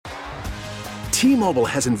T-Mobile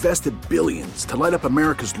has invested billions to light up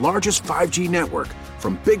America's largest 5G network,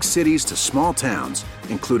 from big cities to small towns,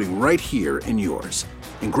 including right here in yours.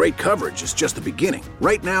 And great coverage is just the beginning.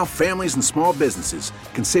 Right now, families and small businesses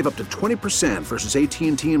can save up to 20% versus AT&T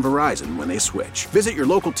and Verizon when they switch. Visit your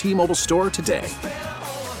local T-Mobile store today.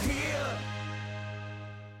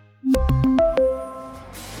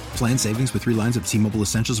 Plan savings with 3 lines of T-Mobile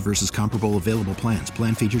Essentials versus comparable available plans.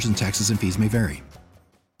 Plan features and taxes and fees may vary.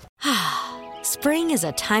 Spring is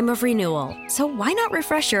a time of renewal, so why not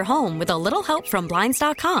refresh your home with a little help from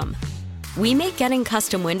Blinds.com? We make getting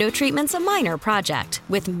custom window treatments a minor project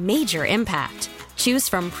with major impact. Choose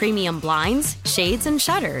from premium blinds, shades, and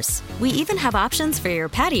shutters. We even have options for your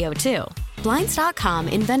patio, too. Blinds.com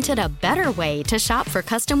invented a better way to shop for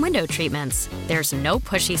custom window treatments. There's no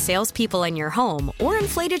pushy salespeople in your home or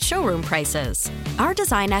inflated showroom prices. Our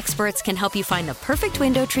design experts can help you find the perfect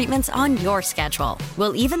window treatments on your schedule.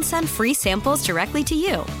 We'll even send free samples directly to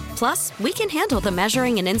you. Plus, we can handle the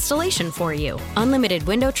measuring and installation for you. Unlimited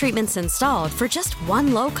window treatments installed for just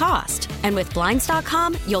one low cost. And with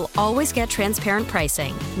Blinds.com, you'll always get transparent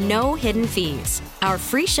pricing. No hidden fees. Our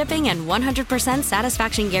free shipping and 100%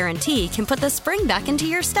 satisfaction guarantee can put the spring back into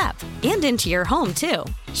your step and into your home, too.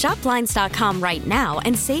 Shop Blinds.com right now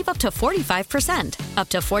and save up to 45%. Up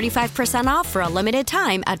to 45% off for a limited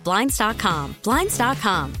time at Blinds.com.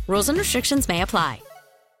 Blinds.com. Rules and restrictions may apply.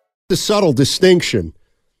 The subtle distinction.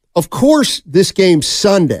 Of course, this game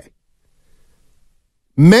Sunday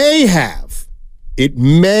may have an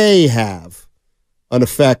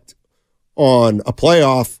effect on a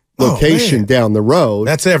playoff location down the road.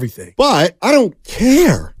 That's everything. But I don't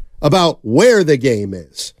care about where the game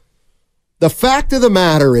is. The fact of the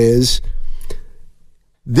matter is,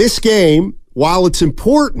 this game, while it's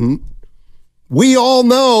important, we all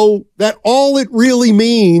know that all it really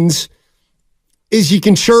means is you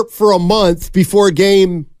can chirp for a month before a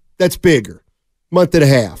game that's bigger, month and a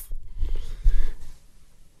half.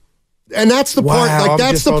 And that's the part, like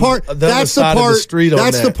that's the part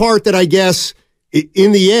that I guess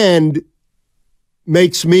in the end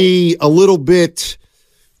makes me a little bit,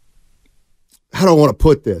 how do I want to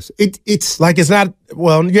put this? It's like, it's not,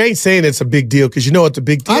 well, you ain't saying it's a big deal because you know it's a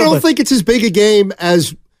big deal. I don't think it's as big a game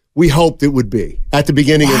as we hoped it would be at the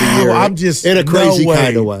beginning of the year. I'm just in a crazy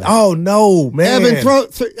kind of way. Oh no, man! Evan,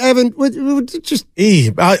 just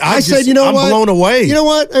I said, you know what? I'm blown away. You know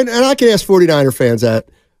what? And I can ask 49er fans that.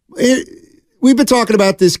 We've been talking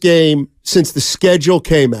about this game since the schedule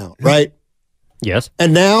came out, right? Yes.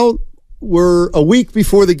 And now we're a week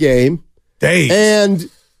before the game. Days. And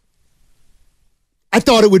I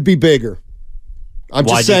thought it would be bigger. I'm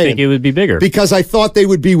Why just saying. Why do you think it would be bigger? Because I thought they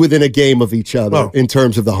would be within a game of each other in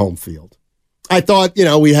terms of the home field. I thought,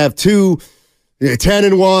 we have 2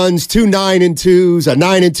 10-1s, 2 9-2s, a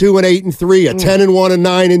 9-2 and 8-3, a 10-1 and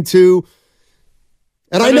 9-2.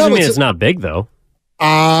 And I know it's not big, though.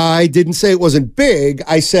 I didn't say it wasn't big.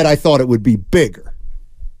 I said I thought it would be bigger.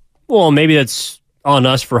 Well, maybe that's on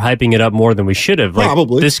us for hyping it up more than we should have.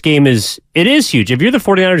 Probably. This game is huge. If you're the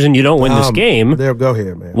 49ers and you don't win this game, go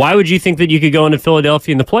here, man. Why would you think that you could go into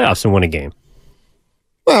Philadelphia in the playoffs and win a game?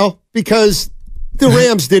 Well, because the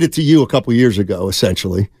Rams did it to you a couple years ago,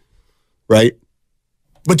 essentially, right?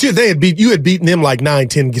 But you had beaten them like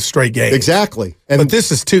 9-10 straight games. Exactly. But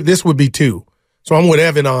this is 2. This would be 2. So I'm with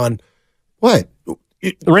Evan on what?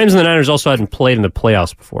 The Rams and the Niners also hadn't played in the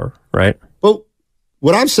playoffs before, right? Well,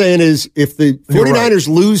 what I'm saying is if the 49ers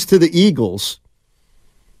lose to the Eagles,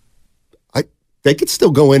 they could still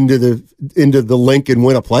go into the link and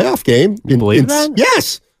win a playoff game. You believe that?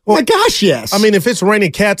 Yes. Oh my gosh, yes. I mean, if it's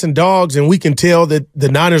raining cats and dogs and we can tell that the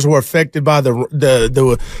Niners were affected by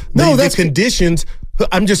the conditions,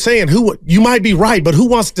 I'm just saying, you might be right, but who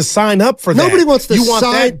wants to sign up for that? Nobody wants to want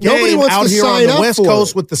that game nobody wants out to here sign on the West up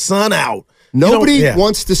Coast it. with the sun out. Nobody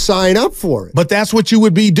wants to sign up for it. But that's what you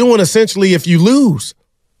would be doing essentially if you lose.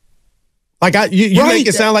 Like you make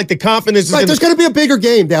it sound like the confidence is there's going to be a bigger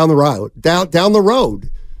game down the road. Down the road.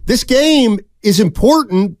 This game is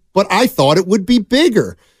important, but I thought it would be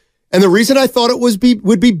bigger. And the reason I thought it would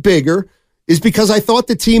be bigger is because I thought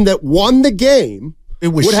the team that won the game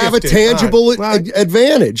would have a tangible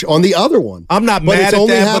advantage on the other one. I'm not mad at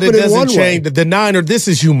that, but it doesn't change. The Niner, this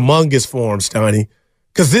is humongous for them, Steiny.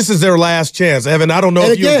 Because this is their last chance. Evan, I don't know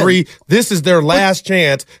if you agree. This is their last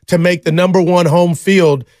chance to make the number one home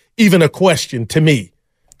field even a question to me.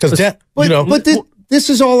 Because this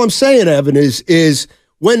is all I'm saying, Evan, is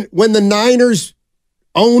when the Niners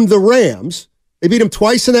owned the Rams, they beat them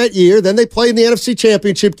twice in that year, then they played in the NFC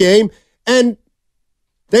Championship game, and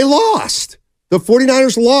they lost. The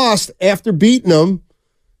 49ers lost after beating them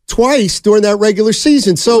twice during that regular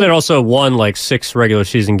season. So they also won like 6 regular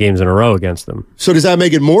season games in a row against them. So does that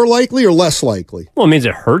make it more likely or less likely? Well, it means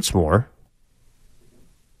it hurts more.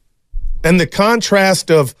 And the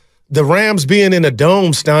contrast of the Rams being in a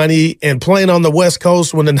dome, Steiny, and playing on the West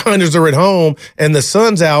Coast when the Niners are at home and the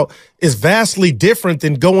sun's out is vastly different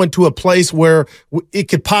than going to a place where it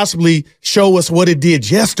could possibly show us what it did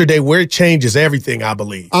yesterday, where it changes everything, I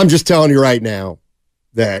believe. I'm just telling you right now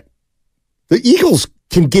that the Eagles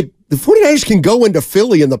the 49ers can go into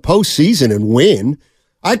Philly in the postseason and win.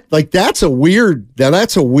 That's a weird, that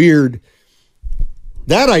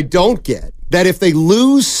I don't get. That if they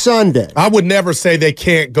lose Sunday. I would never say they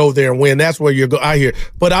can't go there and win. That's where you're out here.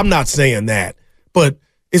 But I'm not saying that. But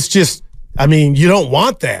it's just, you don't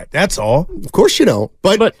want that. That's all. Of course you don't.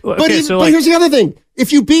 But here's the other thing.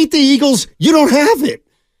 If you beat the Eagles, you don't have it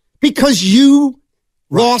because you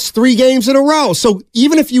lost 3 games in a row. So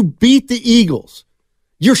even if you beat the Eagles,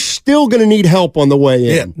 you're still going to need help on the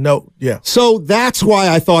way in. So that's why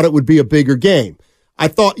I thought it would be a bigger game. I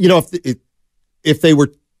thought, if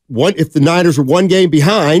the Niners were 1 game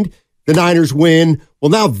behind, the Niners win.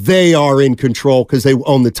 Well, now they are in control because they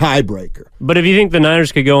own the tiebreaker. But if you think the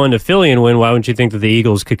Niners could go into Philly and win, why wouldn't you think that the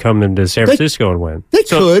Eagles could come into San Francisco and win? They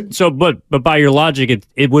could. But by your logic,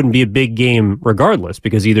 it wouldn't be a big game regardless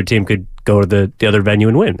because either team could go to the other venue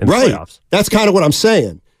and win in the playoffs. That's kind of what I'm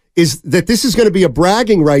saying, is that this is going to be a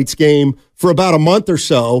bragging rights game for about a month or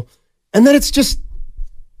so, and then it's just...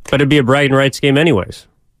 But it'd be a bragging rights game anyways.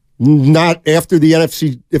 Not after the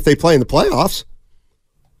NFC, if they play in the playoffs.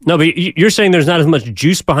 No, but you're saying there's not as much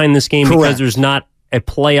juice behind this game because there's not a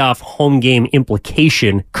playoff home game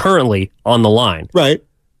implication currently on the line. Right.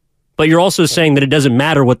 But you're also saying that it doesn't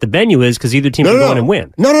matter what the venue is because either team can go in and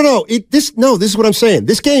win. No. This is what I'm saying.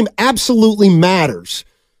 This game absolutely matters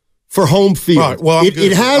for home field. Right. Well,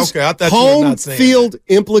 it has home field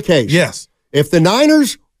implications. Yes. If the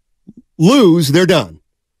Niners lose, they're done.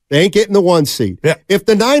 They ain't getting the 1 seed. Yeah. If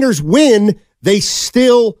the Niners win, they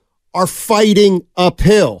still are fighting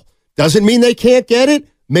uphill. Doesn't mean they can't get it.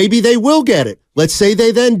 Maybe they will get it. Let's say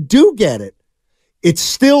they then do get it. It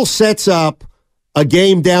still sets up a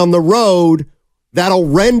game down the road that'll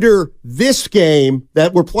render this game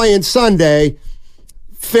that we're playing Sunday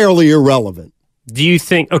fairly irrelevant. Do you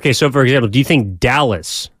think, so for example, do you think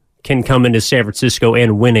Dallas can come into San Francisco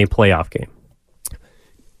and win a playoff game?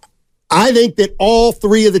 I think that all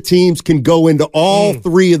 3 of the teams can go into all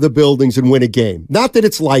 3 of the buildings and win a game. Not that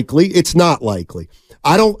it's likely. It's not likely.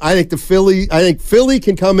 I think Philly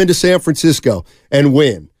can come into San Francisco and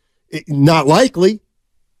win. Not likely,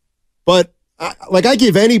 but I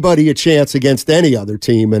give anybody a chance against any other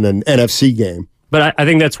team in an NFC game. But I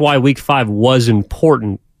think that's why Week 5 was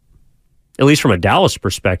important, at least from a Dallas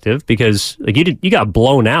perspective, because you got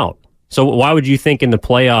blown out. So why would you think in the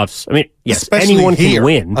playoffs? Yes, especially anyone can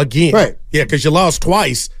win. Again. Right. Yeah, because you lost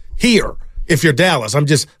twice here if you're Dallas. I'm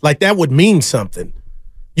just that would mean something.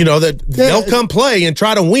 They'll come play and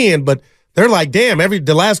try to win, but they're like, damn,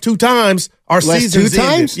 the last 2 times our season's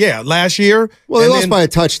ended. Yeah, last year. Well, they lost by a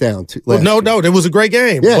touchdown. No, it was a great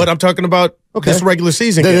game. Yeah. But I'm talking about this regular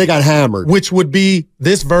season game. Then they got hammered. Which would be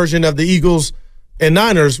this version of the Eagles and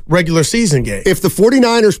Niners regular season game. If the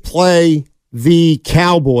 49ers play the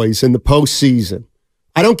Cowboys in the postseason,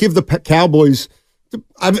 I don't give the Cowboys...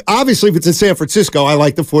 Obviously, if it's in San Francisco, I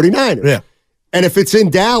like the 49ers. Yeah. And if it's in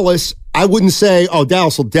Dallas, I wouldn't say,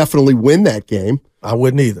 Dallas will definitely win that game. I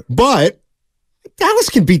wouldn't either. But Dallas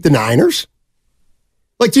can beat the Niners.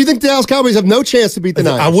 Do you think the Dallas Cowboys have no chance to beat the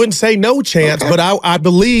Niners? I wouldn't say no chance, but I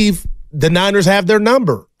believe the Niners have their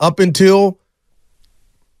number up until,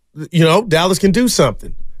 Dallas can do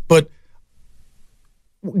something. But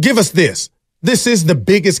give us this. This is the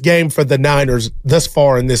biggest game for the Niners thus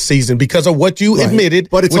far in this season because of what you admitted,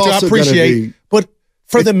 but it's which also I appreciate. But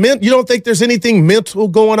for you don't think there's anything mental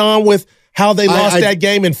going on with how they lost that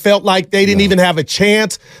game and felt like they didn't even have a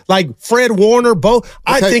chance? Like Fred Warner,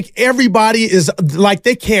 I think everybody is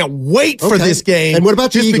they can't wait for this game. And what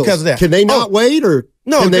about just the Eagles? Because of that? Can they not wait or?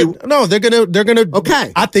 No, they're gonna.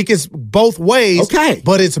 Okay, I think it's both ways. Okay,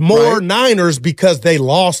 but it's more Niners because they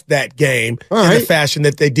lost that game in the fashion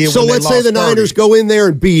that they did. So let's say the Niners go in there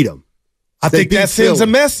and beat them. I think that sends a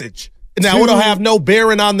message. Now it'll have no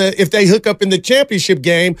bearing on if they hook up in the championship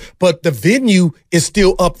game, but the venue is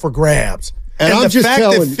still up for grabs. And I'm the just fact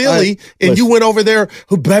telling, that Philly you went over there,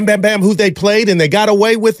 who they played and they got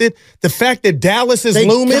away with it. The fact that Dallas is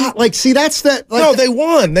looming, that's that. No, they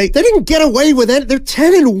won. They didn't get away with it. They're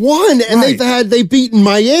 10-1, and they've beaten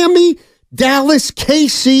Miami, Dallas,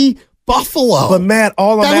 KC, Buffalo. But, Matt,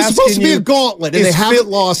 all I'm asking you... That was supposed to be a gauntlet, and they haven't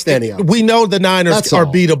lost any of them. We know the Niners are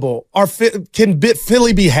beatable. Can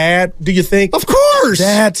Philly be had, do you think? Of course.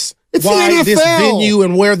 It's why this venue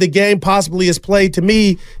and where the game possibly is played, to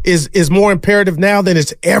me, is more imperative now than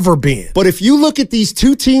it's ever been. But if you look at these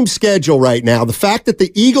two teams' schedule right now, the fact that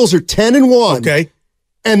the Eagles are 10-1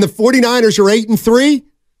 and the 49ers are 8-3,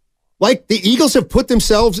 like the Eagles have put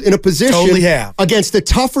themselves in a position against a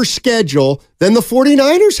tougher schedule than the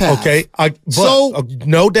 49ers have. Okay,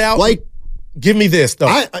 no doubt. Like, give me this, though.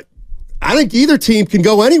 I think either team can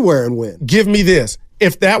go anywhere and win. Give me this.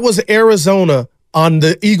 If that was Arizona on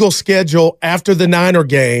the Eagles schedule after the Niner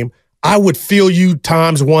game, I would feel you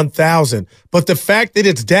times 1,000. But the fact that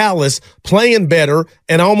it's Dallas playing better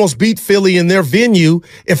and almost beat Philly in their venue,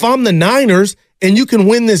 if I'm the Niners and you can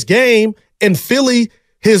win this game and Philly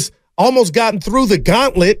has almost gotten through the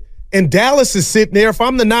gauntlet and Dallas is sitting there, if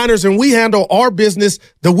I'm the Niners and we handle our business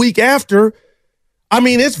the week after, I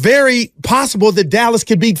mean, it's very possible that Dallas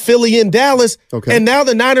could beat Philly in Dallas, and now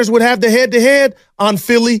the Niners would have the head-to-head on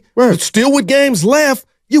Philly, but still with games left,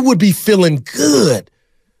 you would be feeling good.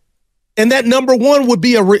 And that number one would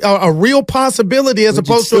be a real possibility as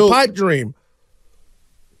opposed to a pipe dream.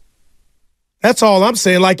 That's all I'm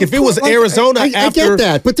saying. Like, if it was Arizona I get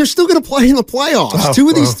that, but they're still going to play in the playoffs. Two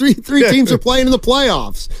of these three teams are playing in the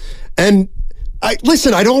playoffs. And,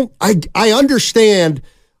 I understand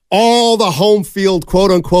all the home field,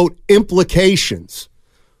 quote unquote, implications.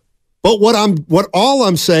 But all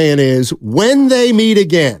I'm saying is when they meet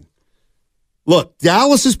again, look,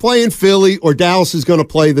 Dallas is playing Philly or Dallas is going to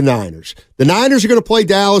play the Niners. The Niners are going to play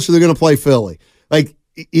Dallas or they're going to play Philly. Like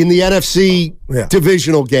in the NFC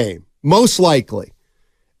divisional game, most likely.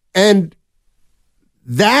 And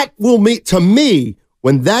that will mean, to me,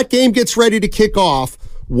 when that game gets ready to kick off,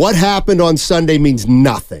 what happened on Sunday means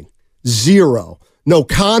nothing. Zero. No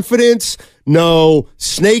confidence, no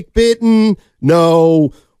snake bitten,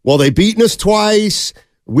 no, well, they beaten us twice.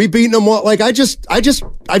 We beaten them all. Like,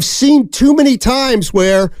 I've seen too many times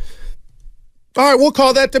where. All right, we'll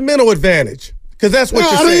call that the mental advantage. Because that's what you're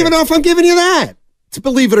saying. I don't even know if I'm giving you that, to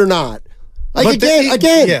believe it or not. Like, but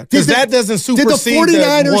again. Yeah, because that doesn't supersede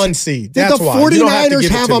the 1 seed. That's why. Did the 49ers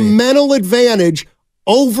have a mental advantage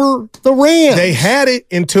over the Rams? They had it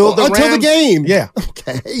until the game. Yeah.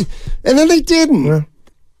 Okay. And then they didn't. Yeah.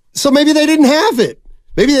 So maybe they didn't have it.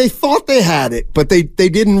 Maybe they thought they had it, but they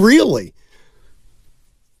didn't really.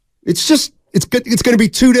 It's going to be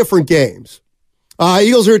two different games.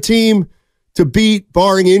 Eagles are a team to beat,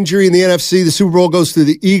 barring injury in the NFC. The Super Bowl goes to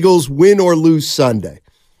the Eagles, win or lose Sunday.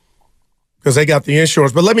 Because they got the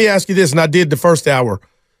insurance. But let me ask you this, and I did the first hour.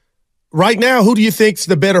 Right now, who do you think's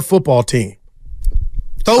the better football team?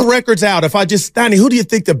 Throw records out. Steiny, who do you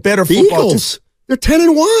think the better football Eagles. Team? They're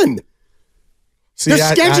 10-1. Their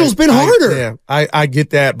schedule's been harder. I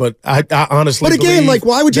get that, but I honestly But again, believe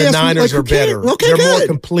why would you ask me? The Niners are better. Okay, They're more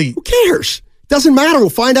complete. Who cares? Doesn't matter.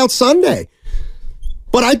 We'll find out Sunday.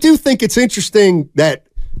 But I do think it's interesting that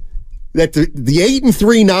the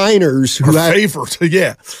 8-3 Niners who are favored.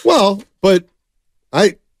 Yeah. Well, but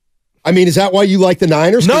I mean, is that why you like the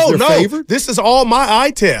Niners? No. Favored? This is all my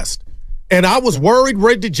eye test. And I was worried,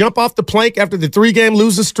 ready to jump off the plank after the 3-game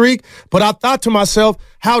losing streak. But I thought to myself,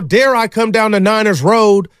 how dare I come down the Niners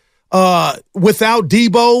road without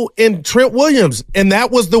Debo and Trent Williams? And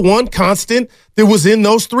that was the one constant that was in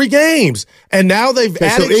those 3 games. And now they've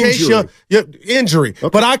added Chase Young. Injury. Okay.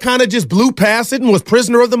 But I kind of just blew past it and was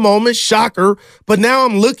prisoner of the moment. Shocker. But now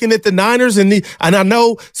I'm looking at the Niners and I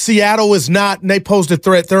know Seattle is not, and they posed a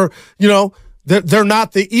threat. They're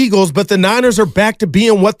not the Eagles, but the Niners are back to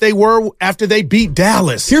being what they were after they beat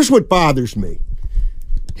Dallas. Here's what bothers me.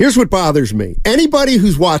 Anybody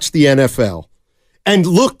who's watched the NFL and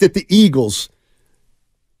looked at the Eagles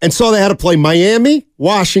and saw they had to play Miami,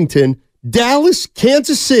 Washington, Dallas,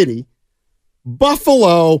 Kansas City,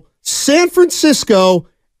 Buffalo, San Francisco,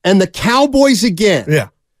 and the Cowboys again. Yeah.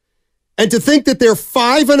 And to think that they're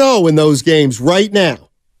 5-0 in those games right now.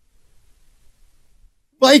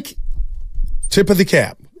 Like, tip of the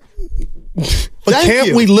cap. But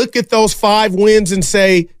can't we look at those 5 wins and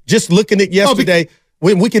say, just looking at yesterday,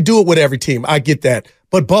 we could do it with every team. I get that.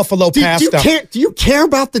 But Buffalo passed up. Do you care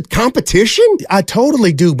about the competition? I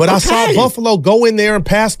tototally do. But I saw Buffalo go in there and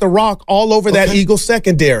pass the rock all over that Eagles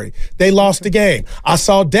secondary. They lost the game. I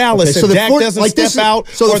saw Dallas and Dak doesn't step out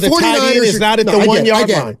or the tight end is not at the 1-yard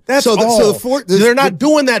line. That's all. They're not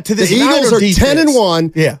doing that to this Niners defense. The Eagles are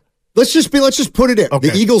 10-1. Yeah. Let's just put it in. Okay.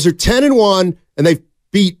 The Eagles are 10-1 and they've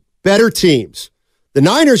beat better teams. The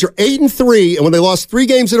Niners are 8-3, and when they lost 3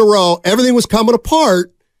 games in a row, everything was coming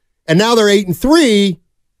apart, and now they're 8-3,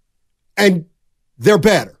 and they're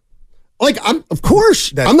better. Of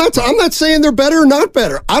course, I'm not saying they're better or not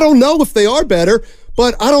better. I don't know if they are better,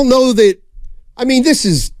 but I don't know that. I mean, this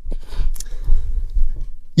is.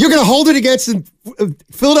 You're going to hold it against the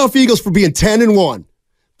Philadelphia Eagles for being 10-1.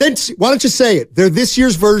 Then why don't you say it? They're this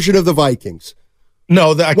year's version of the Vikings.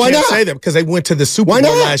 No, I can't say that because they went to the Super Bowl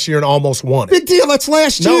last year and almost won it. Big deal. That's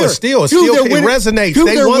last year. No, it resonates.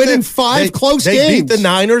 They're winning 5 close games. They beat the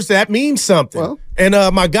Niners. That means something. Well, and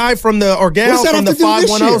my guy from the gal from the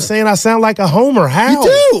 510 saying I sound like a homer. How?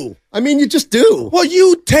 You do. I mean, you just do. Well,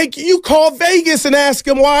 you call Vegas and ask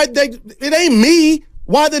them why it ain't me.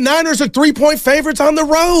 Why the Niners are 3-point favorites on the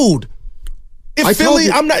road? If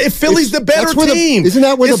Philly's the better team. Isn't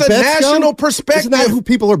that where the bets go? It's a national perspective. Isn't that who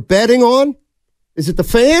people are betting on? Is it the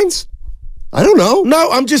fans? I don't know.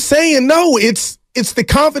 No, I'm just saying, no, it's the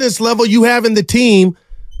confidence level you have in the team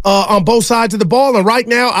on both sides of the ball. And right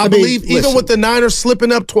now, I believe even with the Niners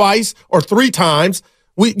slipping up twice or 3 times,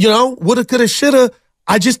 we, woulda, coulda, shoulda,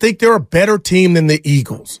 I just think they're a better team than the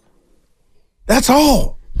Eagles. That's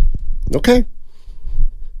all. Okay.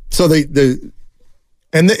 So they could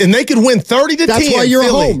win 30-10. That's why you're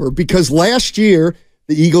Philly. A homer, because last year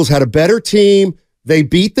the Eagles had a better team. They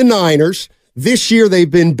beat the Niners. This year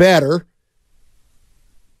they've been better.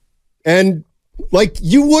 And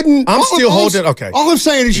you wouldn't. I'm still holding. Okay. All I'm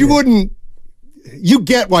saying is you wouldn't. You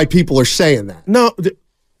get why people are saying that. No,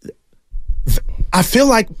 I feel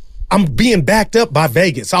like I'm being backed up by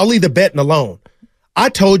Vegas. I'll leave the betting alone. I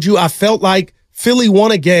told you I felt like Philly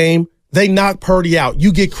won a game. They knocked Purdy out.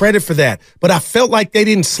 You get credit for that. But I felt like they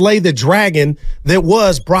didn't slay the dragon that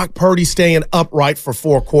was Brock Purdy staying upright for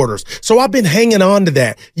 4 quarters. So I've been hanging on to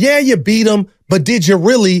that. Yeah, you beat them, but did you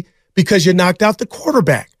really? Because you knocked out the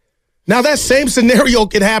quarterback. Now, that same scenario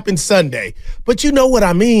could happen Sunday. But you know what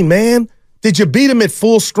I mean, man. Did you beat them at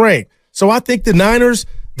full strength? So I think the Niners,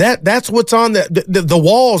 that's what's on the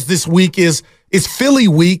walls this week is Philly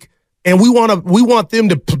week, and we want them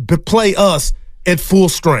to play us at full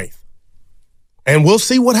strength. And we'll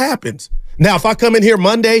see what happens. Now, if I come in here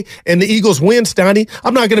Monday and the Eagles win, Steiny,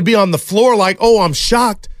 I'm not going to be on the floor like, oh, I'm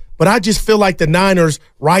shocked. But I just feel like the Niners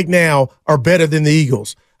right now are better than the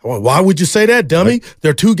Eagles. Well, why would you say that, dummy?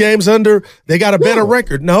 They're 2 games under. They got a better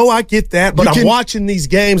record. No, I get that. But I'm watching these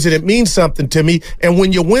games, and it means something to me. And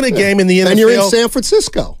when you win a game in the NFL. And you're in San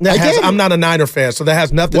Francisco. I'm not a Niner fan, so that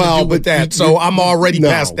has nothing to do with that. So I'm already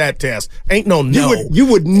past that test. Ain't no. You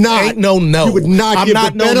would not. Ain't no. You would not give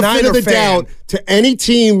the benefit of the doubt to any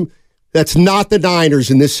team that's not the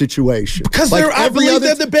Niners in this situation. Because I believe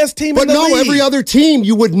they're the best team in the league. But no, every other team,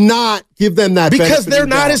 you would not give them that benefit. Because they're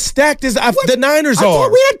not as stacked as the Niners are. I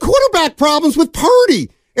thought we had quarterback problems with Purdy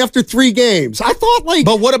after 3 games. I thought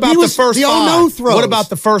But what about the first 5? What about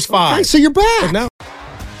the first 5? Okay, so you're back. No.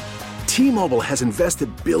 T-Mobile has invested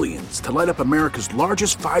billions to light up America's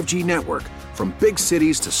largest 5G network, from big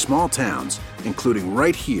cities to small towns, including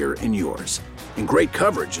right here in yours. And great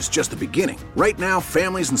coverage is just the beginning. Right now,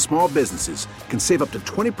 families and small businesses can save up to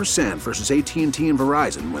 20% versus AT&T and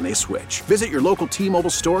Verizon when they switch. Visit your local T-Mobile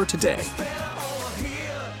store today.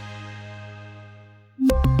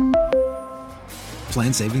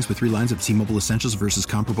 Plan savings with 3 lines of T-Mobile Essentials versus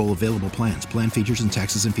comparable available plans. Plan features and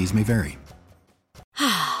taxes and fees may vary.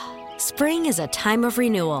 Spring is a time of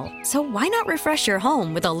renewal, so why not refresh your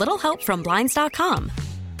home with a little help from Blinds.com?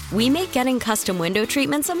 We make getting custom window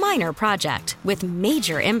treatments a minor project with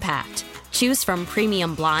major impact. Choose from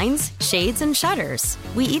premium blinds, shades, and shutters.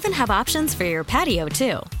 We even have options for your patio,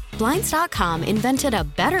 too. Blinds.com invented a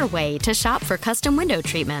better way to shop for custom window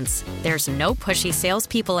treatments. There's no pushy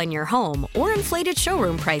salespeople in your home or inflated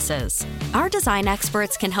showroom prices. Our design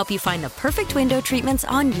experts can help you find the perfect window treatments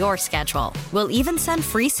on your schedule. We'll even send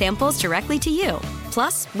free samples directly to you.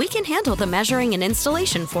 Plus, we can handle the measuring and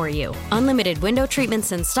installation for you. Unlimited window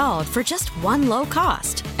treatments installed for just one low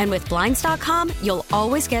cost. And with Blinds.com, you'll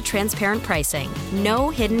always get transparent pricing. No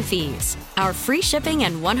hidden fees. Our free shipping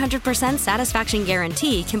and 100% satisfaction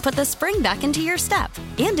guarantee can put the spring back into your step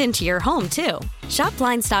and into your home, too. Shop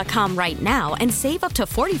Blinds.com right now and save up to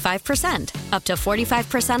 45%. Up to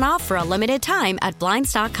 45% off for a limited time at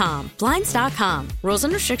Blinds.com. Blinds.com. Rules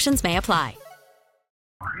and restrictions may apply.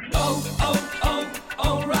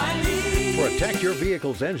 O'Reilly. Protect your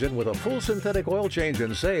vehicle's engine with a full synthetic oil change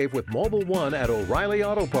and save with Mobile One at O'Reilly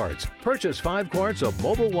Auto Parts. Purchase 5 quarts of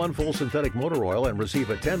Mobile One full synthetic motor oil and receive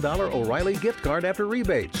a $10 O'Reilly gift card after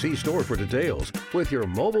rebate. See store for details. With your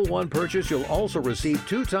Mobile One purchase, you'll also receive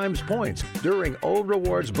 2 times points during O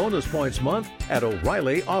Rewards Bonus Points Month at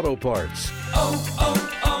O'Reilly Auto Parts.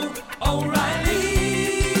 O'Reilly.